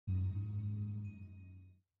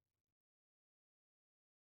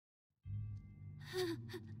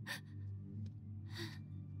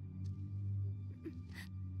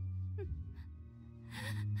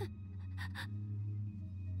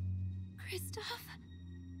Christoph?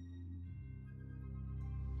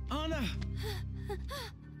 Anna!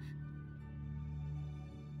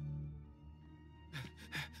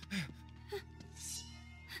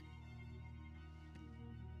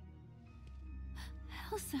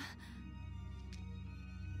 Elsa.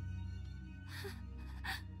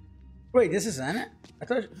 Wait, this is Anna? I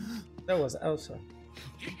thought that was Elsa.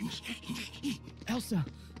 Elsa!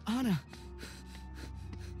 Anna!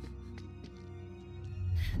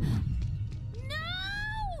 No!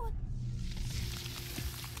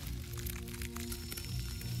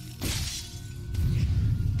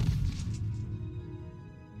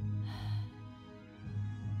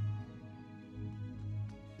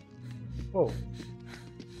 Oh.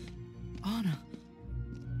 Anna!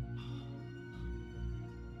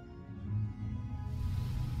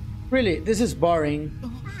 Really, this is boring.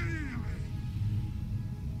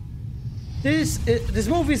 This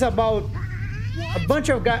movie is about a bunch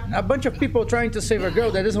of people trying to save a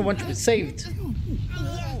girl that doesn't want to be saved.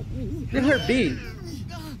 Let her be.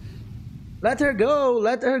 Let her go.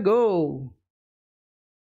 Let her go.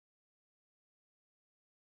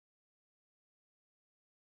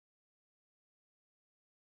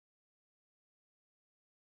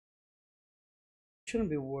 Shouldn't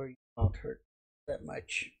be worried about her that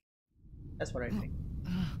much. That's what I think.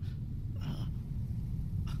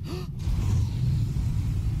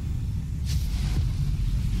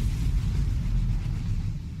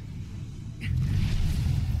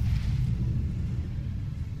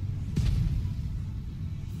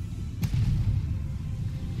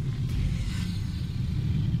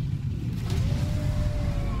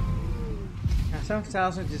 Now,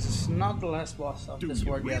 7,000. This is not the last boss of this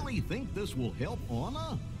world yet. Do you really think this will help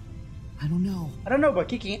Anna? I don't know. I don't know, but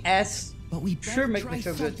kicking ass But we sure better make try me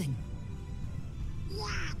feel good. something.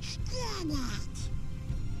 Let's get it!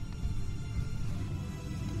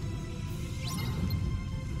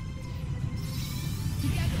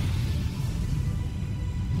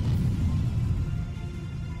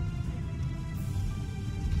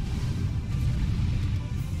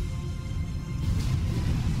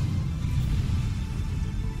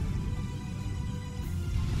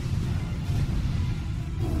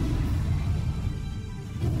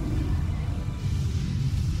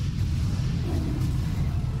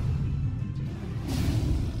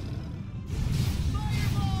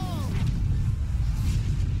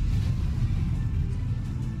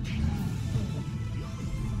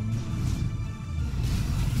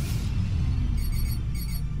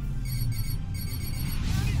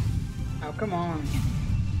 Oh, come on.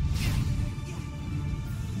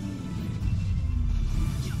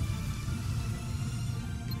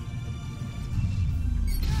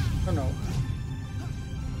 Oh no.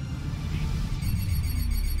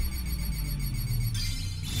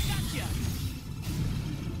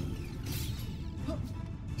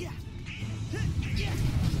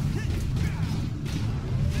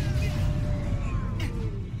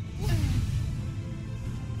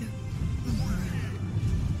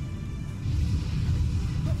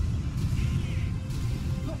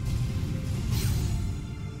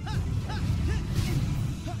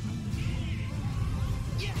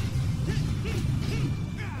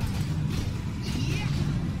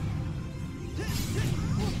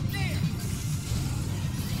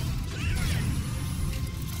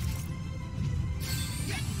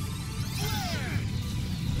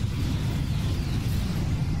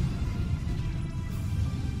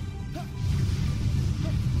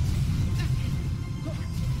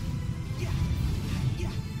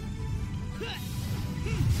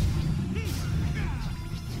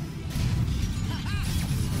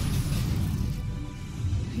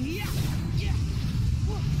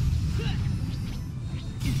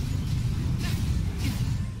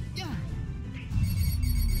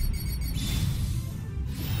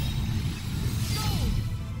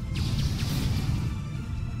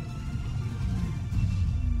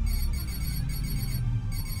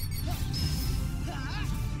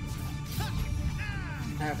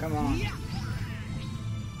 Now, come on.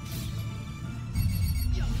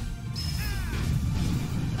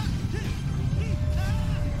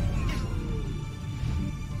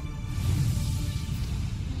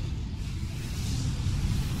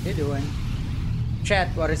 He doing?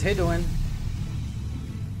 Chat, what is he doing?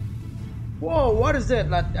 Whoa, what is that?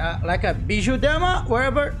 Like a bijou demo?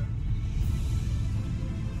 Wherever?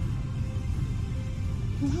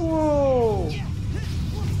 Whoa!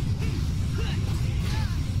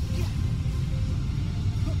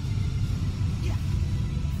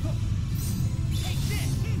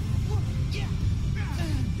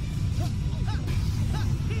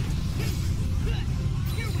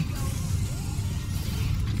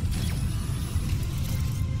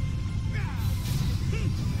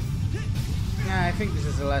 think this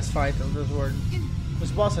is the last fight of this world.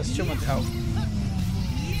 This boss has too much health.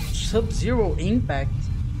 Sub-Zero impact?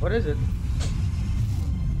 What is it?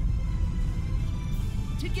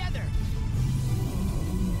 Together.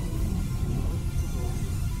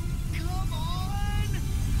 Come on.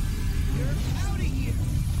 You're out of here.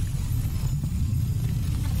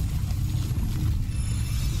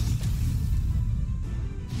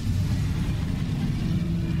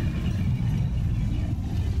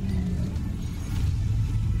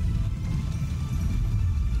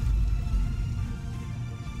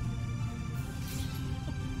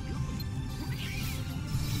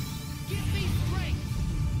 Give me strength.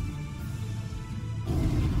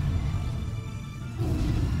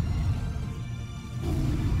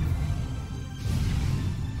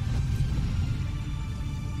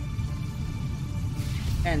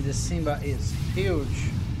 And this Simba is huge.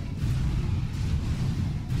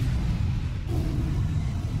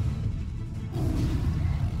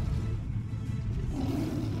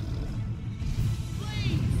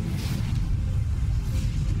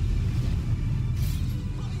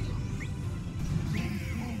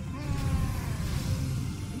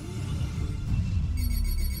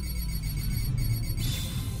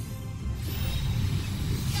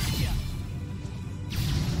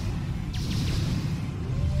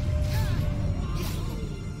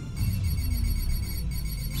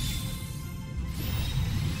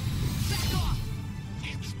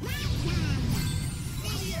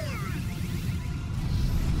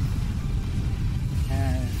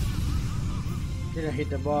 Didn't hit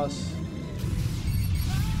the boss.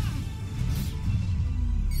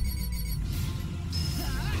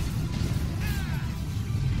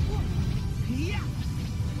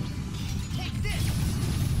 Take this.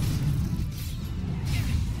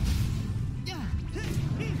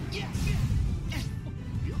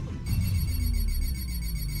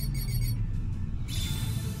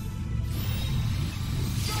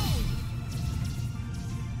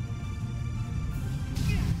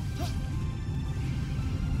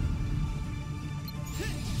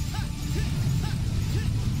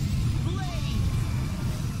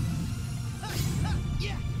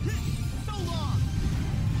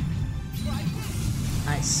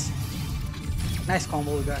 Nice. Nice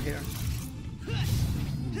combo we got here.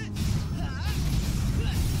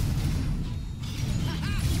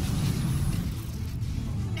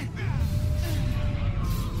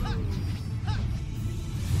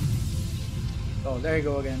 Oh, there you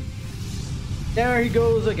go again. There he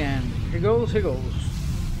goes again. He goes, he goes.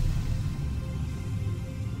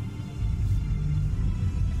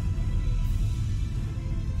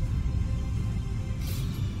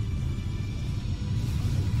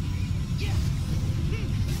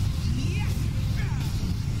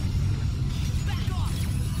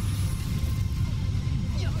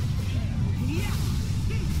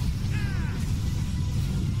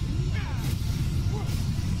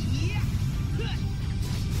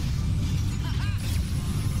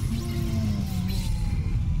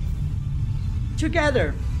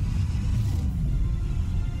 Together.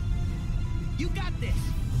 You got this.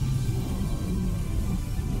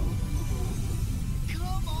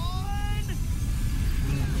 Come on.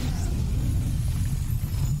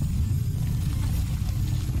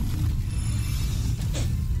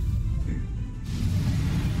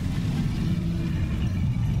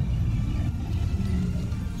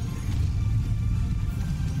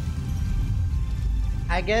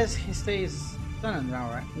 I guess he stays stunned now,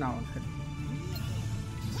 right? No.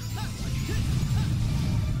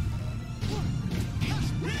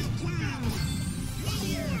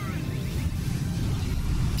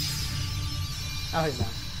 Oh, he's not.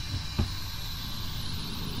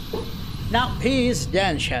 Now he's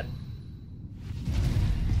done shot.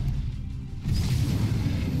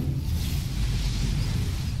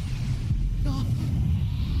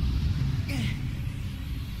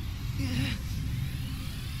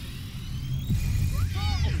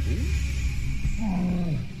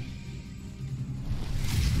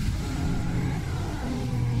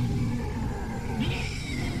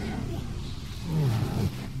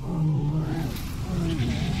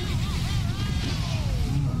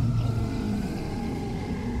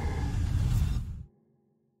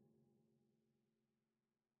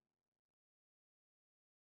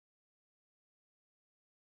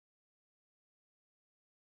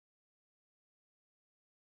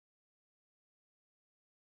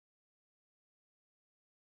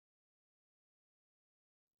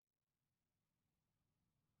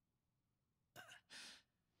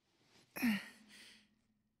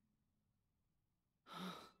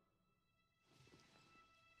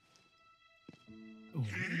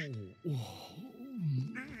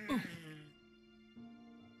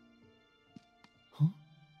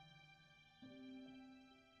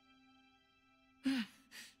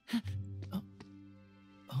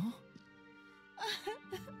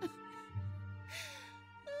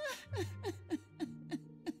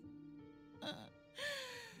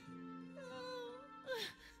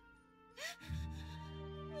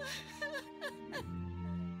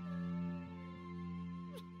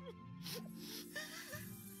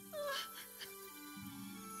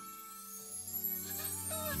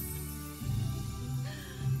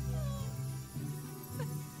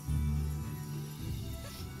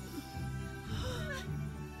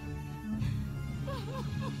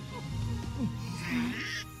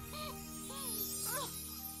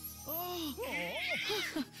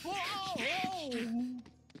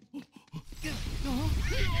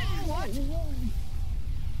 What?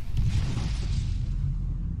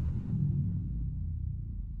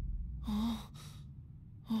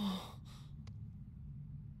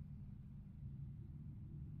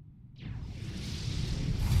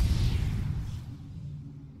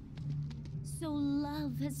 So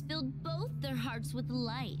love has filled both their hearts with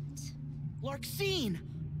light. Larxene!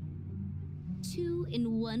 Two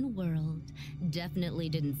in one world. Definitely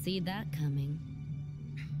didn't see that coming.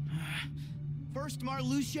 First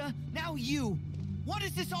Marluxia, now you! What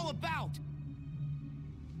is this all about?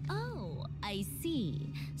 Oh, I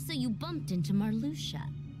see. So you bumped into Marluxia.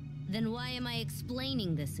 Then why am I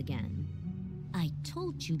explaining this again? I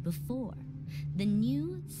told you before. The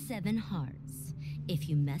new 7 hearts. If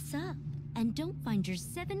you mess up and don't find your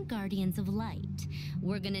 7 guardians of light,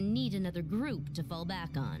 we're gonna need another group to fall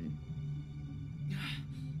back on.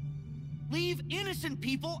 Leave innocent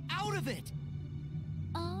people out of it!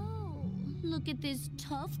 Oh, look at this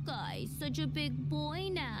tough guy, such a big boy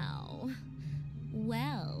now.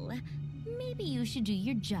 Well, maybe you should do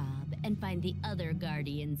your job and find the other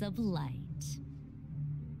guardians of light.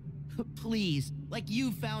 Please, like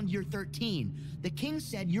you found your 13. The king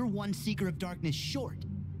said you're one seeker of darkness short.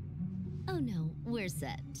 Oh no, we're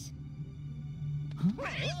set.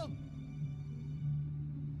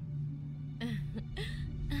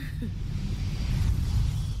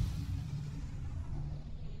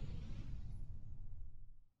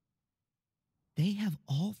 They have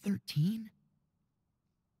all 13?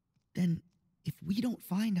 Then, if we don't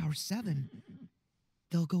find our 7,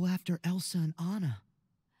 they'll go after Elsa and Anna.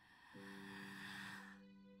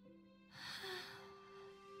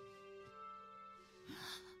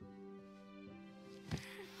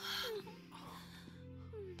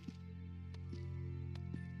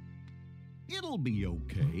 It'll be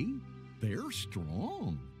okay. They're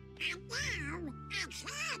strong. And now it's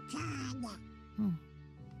our turn.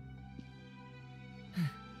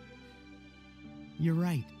 You're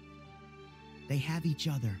right. They have each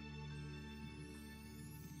other.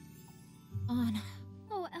 Anna,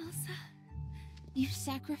 Oh, Elsa, you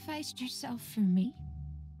sacrificed yourself for me?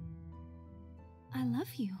 I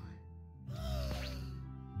love you.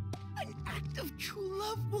 An act of true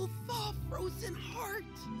love will thaw frozen heart.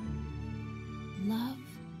 Love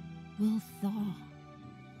will thaw.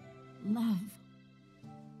 Love,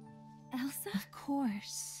 Elsa? of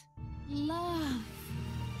course. Love.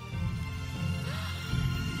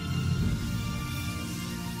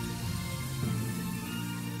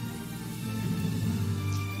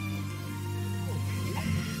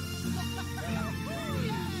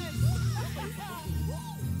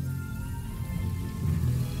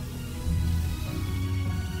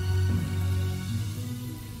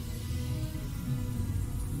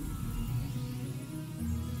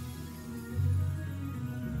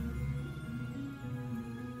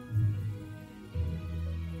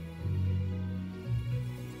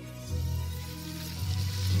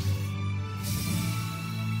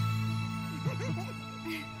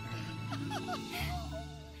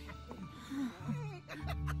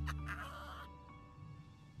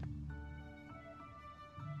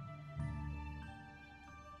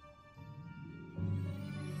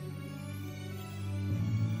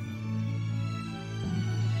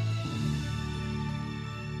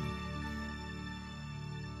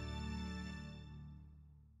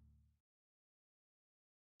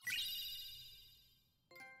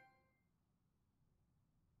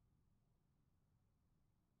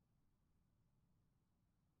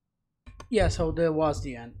 Yeah, so that was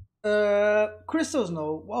the end. Crystal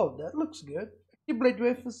Snow. Wow, that looks good. Blade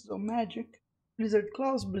Waves of Magic. Blizzard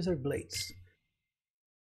Claws, Blizzard Blades.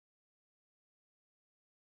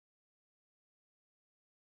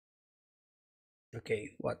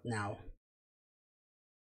 Okay, what now?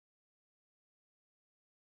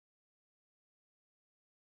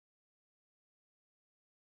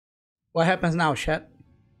 What happens now, chat?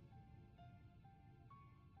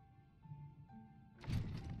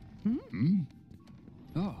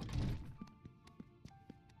 Oh,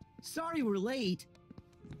 Sorry we're late.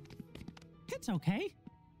 It's okay.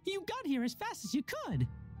 You got here as fast as you could.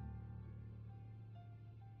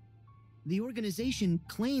 The organization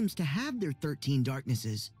claims to have their 13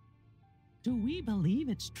 darknesses. Do we believe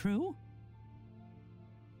it's true?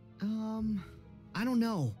 I don't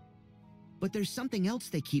know. But there's something else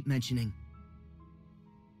they keep mentioning.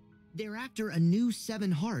 They're after a new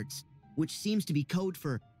 7 hearts, which seems to be code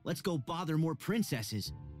for let's go bother more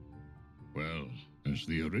princesses. well, As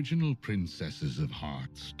the original princesses of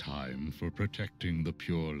Heart's time for protecting the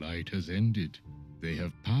pure light has ended, they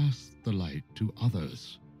have passed the light to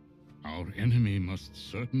others. Our enemy must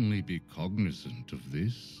certainly be cognizant of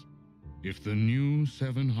this. If the new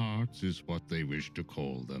Seven Hearts is what they wish to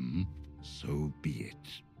call them, so be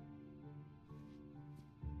it.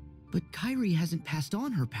 But Kyrie hasn't passed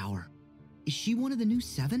on her power. Is she one of the new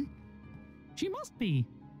seven? She must be.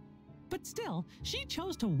 But still, she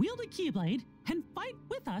chose to wield a Keyblade and fight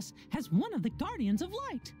with us as one of the Guardians of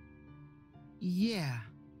Light. Yeah.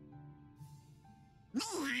 We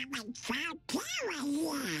haven't found Kara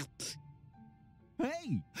yet.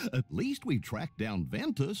 Hey, at least we tracked down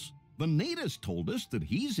Ventus. Vanitas told us that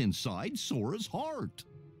he's inside Sora's heart.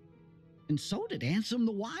 And so did Ansem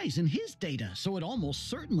the Wise in his data, so it almost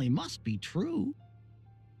certainly must be true.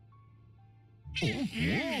 Oh,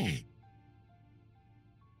 whoa.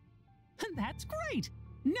 That's great!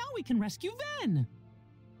 Now we can rescue Ven!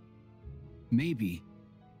 Maybe.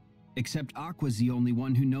 Except Aqua's the only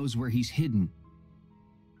one who knows where he's hidden.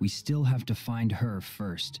 We still have to find her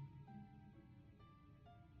first.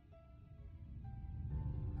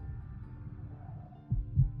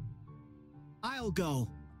 I'll go.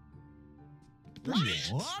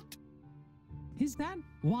 What? Is that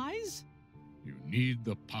wise? You need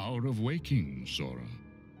the power of waking, Sora.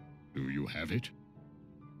 Do you have it?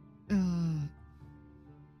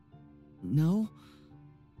 No.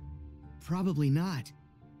 Probably not.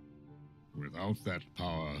 Without that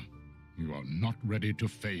power, you are not ready to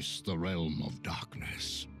face the realm of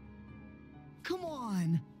darkness. Come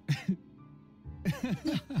on.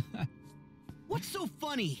 What's so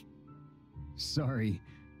funny? Sorry.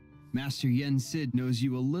 Master Yen Sid knows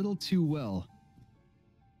you a little too well.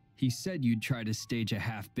 He said you'd try to stage a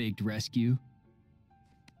half-baked rescue.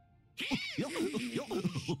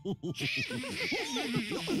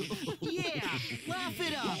 Yeah, laugh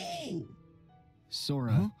it up.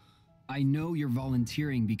 Sora, Huh? I know you're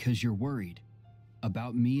volunteering because you're worried.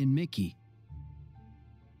 About me and Mickey.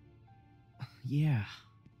 Yeah.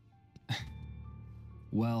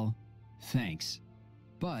 Well, thanks.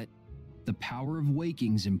 But the power of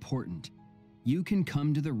waking's important. You can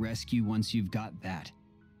come to the rescue once you've got that.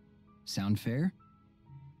 Sound fair?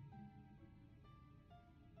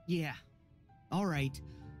 Yeah. All right.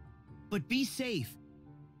 But be safe.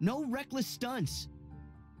 No reckless stunts.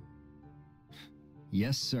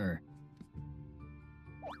 Yes, sir.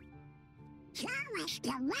 Show us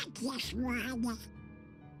the luckiest one.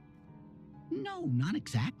 No, not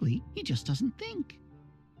exactly. He just doesn't think.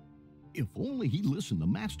 If only he listened to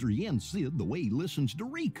Master Yen Sid the way he listens to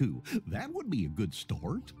Riku. That would be a good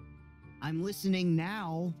start. I'm listening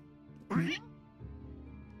now.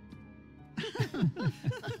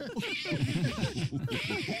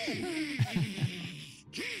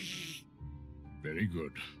 Very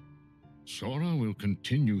good. Sora will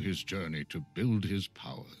continue his journey to build his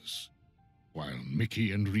powers, while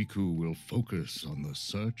Mickey and Riku will focus on the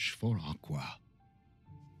search for Aqua.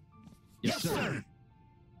 Yes, sir.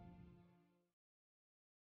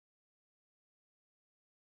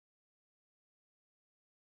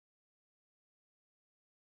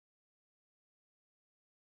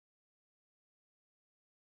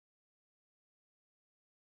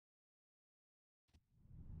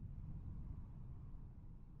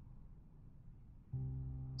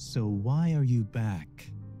 So why are you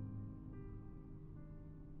back?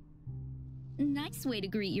 Nice way to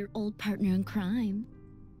greet your old partner in crime.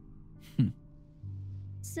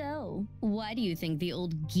 So, why do you think the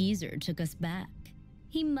old geezer took us back?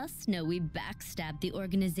 He must know we backstabbed the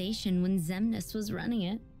organization when Xemnas was running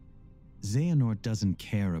it. Xehanort doesn't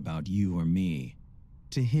care about you or me.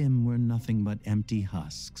 To him, we're nothing but empty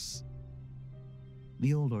husks.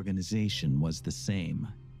 The old organization was the same.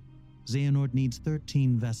 Xehanort needs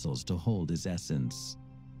 13 vessels to hold his essence.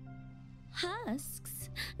 Husks?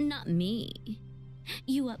 Not me.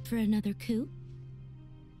 You up for another coup?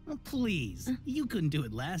 Oh, please. You couldn't do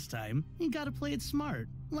it last time. You gotta play it smart,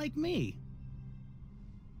 like me.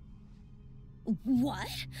 What?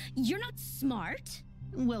 You're not smart?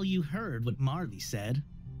 Well, you heard what Marley said.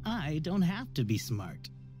 I don't have to be smart.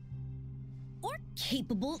 Or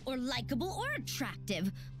capable, or likable, or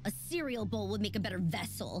attractive. A cereal bowl would make a better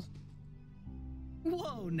vessel.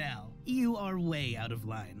 Whoa now, you are way out of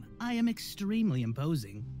line. I am extremely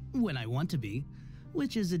imposing, when I want to be,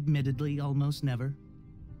 which is admittedly almost never.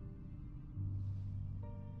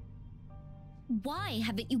 Why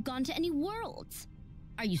haven't you gone to any worlds?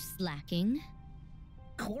 Are you slacking?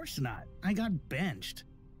 Course not, I got benched.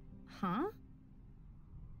 Huh?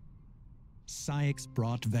 Cyax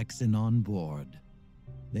brought Vexen on board.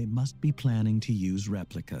 They must be planning to use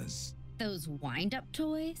replicas. those wind-up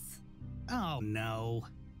toys? Oh no.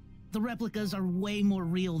 The replicas are way more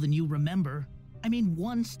real than you remember. I mean,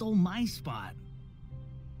 one stole my spot.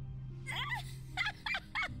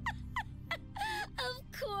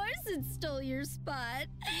 Of course it stole your spot.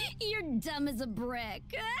 You're dumb as a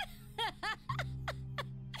brick.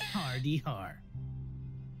 Hardy har.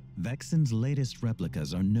 Vexen's latest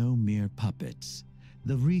replicas are no mere puppets.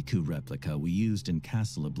 The Riku replica we used in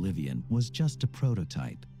Castle Oblivion was just a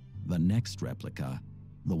prototype. The next replica,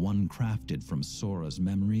 the one crafted from Sora's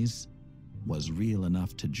memories, was real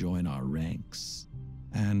enough to join our ranks.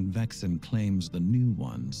 And Vexen claims the new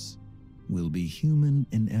ones will be human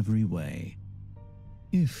in every way.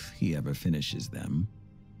 If he ever finishes them.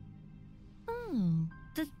 Oh,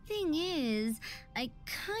 the thing is, I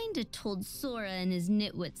kinda told Sora and his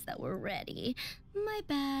nitwits that we're ready. My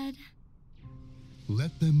bad.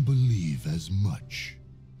 Let them believe as much.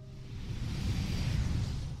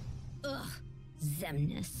 Ugh,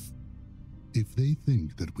 Xemnas. If they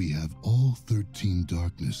think that we have all 13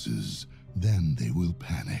 darknesses, then they will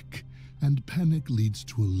panic, and panic leads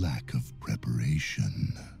to a lack of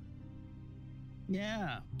preparation.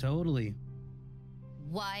 Yeah, totally.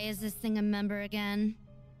 Why is this thing a member again?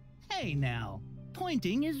 Hey now,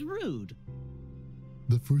 pointing is rude.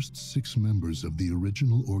 The first 6 members of the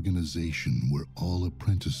original organization were all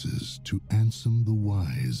apprentices to Ansem the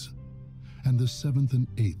Wise, and the 7th and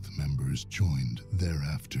 8th members joined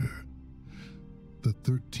thereafter. The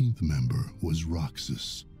 13th member was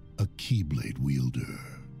Roxas, a Keyblade wielder.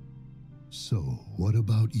 So, what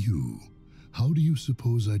about you? How do you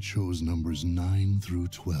suppose I chose numbers 9 through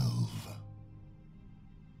 12?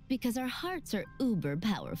 Because our hearts are uber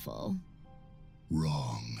powerful.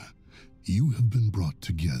 Wrong. You have been brought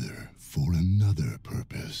together for another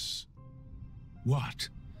purpose. What?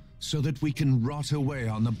 So that we can rot away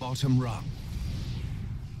on the bottom rung?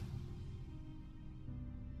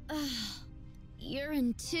 You're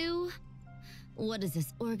in too? What is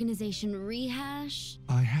this, organization rehash?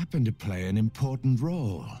 I happen to play an important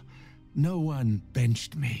role. No one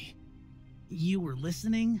benched me. You were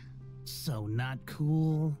listening? So not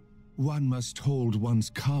cool. One must hold one's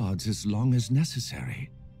cards as long as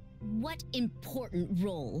necessary. What important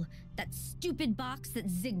role? That stupid box that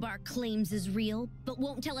Xigbar claims is real, but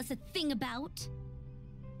won't tell us a thing about?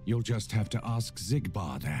 You'll just have to ask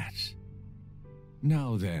Xigbar that.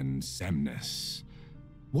 Now then, Xemnas,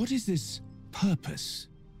 what is this purpose?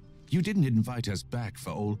 You didn't invite us back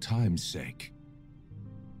for old time's sake.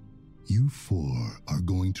 You 4 are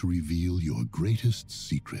going to reveal your greatest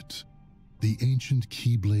secret, the ancient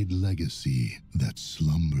Keyblade legacy that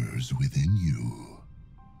slumbers within you.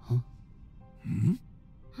 Huh?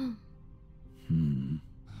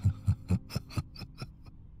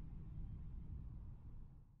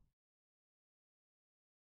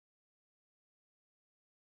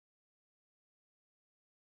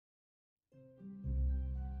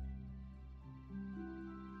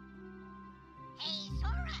 Hey,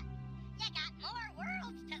 Sora, you got more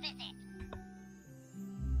worlds to visit.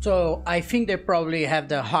 So I think they probably have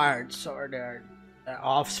the hearts or their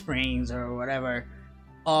offsprings or whatever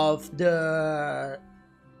of the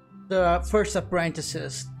first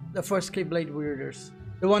apprentices, the first Keyblade wielders,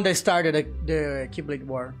 the one that started the Keyblade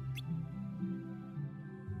War.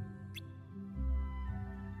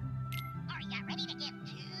 Are you ready to give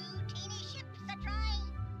 2 teeny ships a try?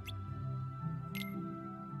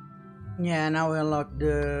 Yeah, now we unlock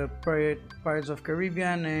the Pirates of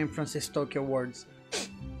Caribbean and Francis Tokyo Awards.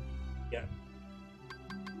 Yeah.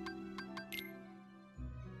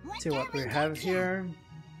 Let's see what we have here.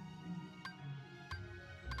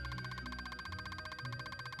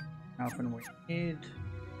 Nothing we need.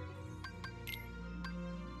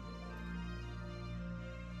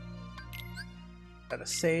 Gotta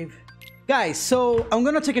save. Guys, so I'm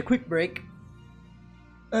gonna take a quick break.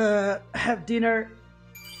 Have dinner.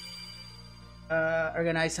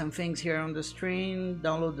 Organize some things here on the stream.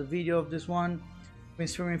 Download the video of this one. Been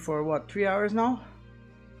streaming for what, 3 hours now?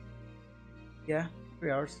 Yeah, 3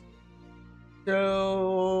 hours.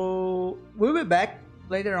 So we'll be back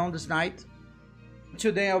later on this night.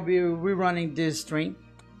 Today I'll be rerunning this stream.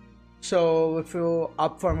 So if you're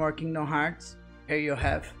up for more Kingdom Hearts, here you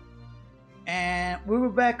have. And we'll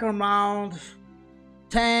be back around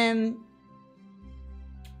 10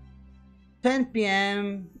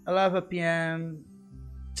 p.m, 11 p.m,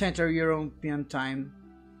 Central European time.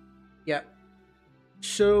 Yeah.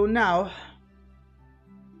 So now,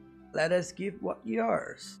 let us give what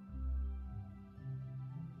yours.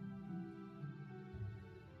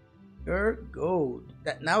 Your gold.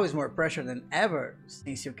 That now is more pressure than ever,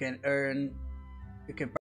 since you can